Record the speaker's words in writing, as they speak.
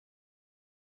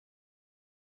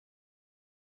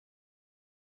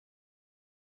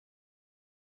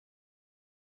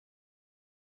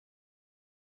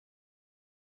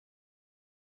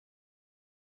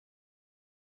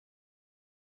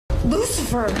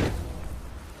Lucifer!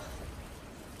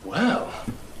 Well,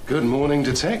 good morning,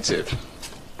 detective.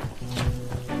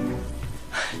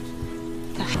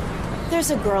 There's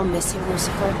a girl missing,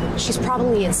 Lucifer. She's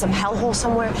probably in some hellhole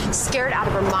somewhere, scared out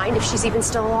of her mind if she's even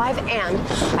still alive, and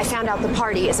I found out the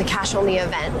party is a cash-only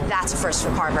event. That's a first for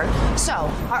Carver. So,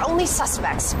 our only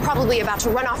suspect's probably about to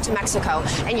run off to Mexico,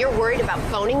 and you're worried about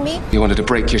phoning me? You wanted to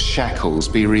break your shackles,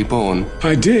 be reborn.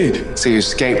 I did. So you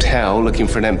escaped hell looking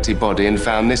for an empty body and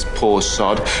found this poor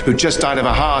sod who just died of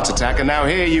a heart attack, and now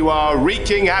here you are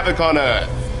wreaking havoc on Earth.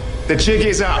 The jig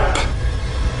is up.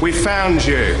 We found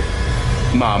you,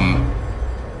 Mum.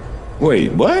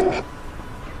 Wait, what?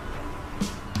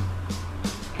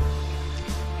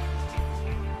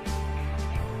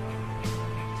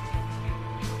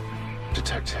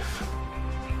 Detective.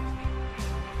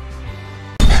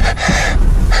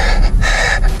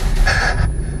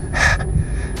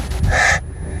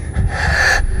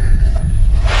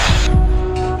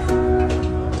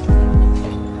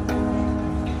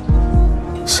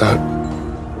 So,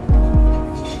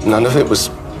 none of it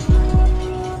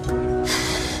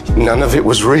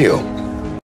was real.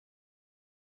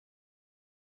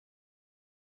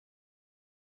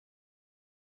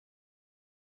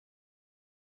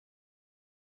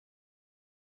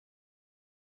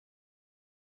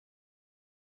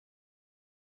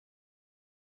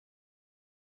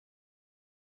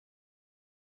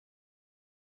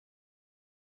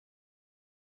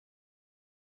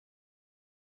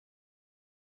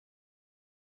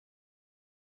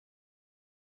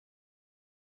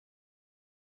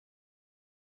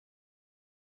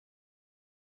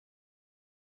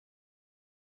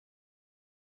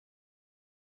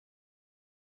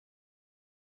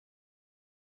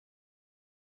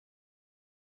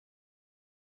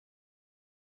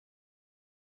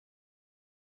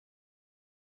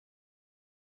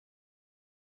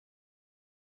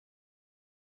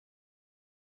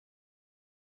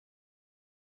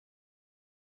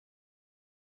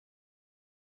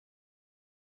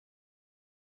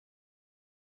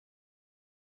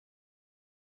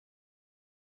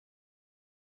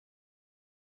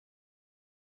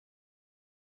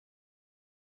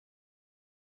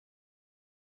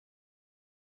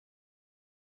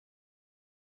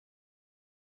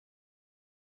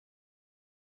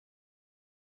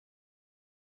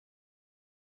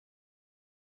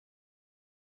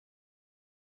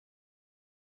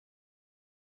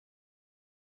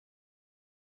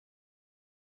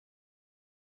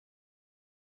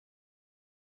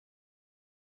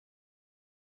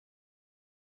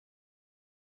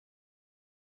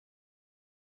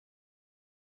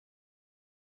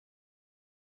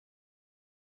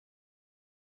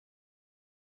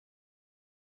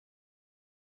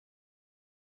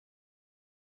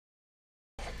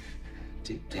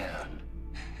 Deep down,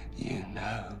 you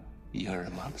know you're a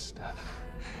monster.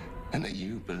 And that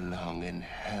you belong in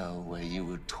hell where you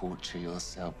would torture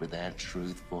yourself with that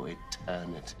truth for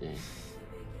eternity.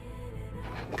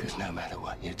 Because no matter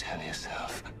what you tell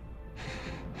yourself,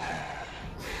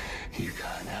 you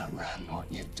can't outrun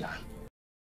what you've done.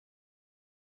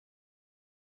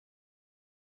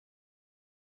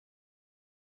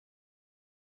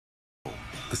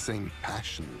 The same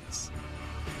passions.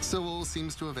 So all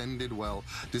seems to have ended well.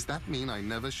 Does that mean I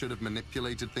never should have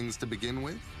manipulated things to begin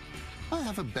with? I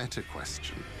have a better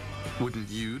question. Wouldn't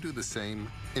you do the same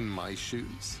in my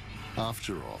shoes?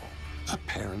 After all, a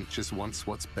parent just wants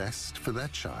what's best for their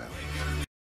child.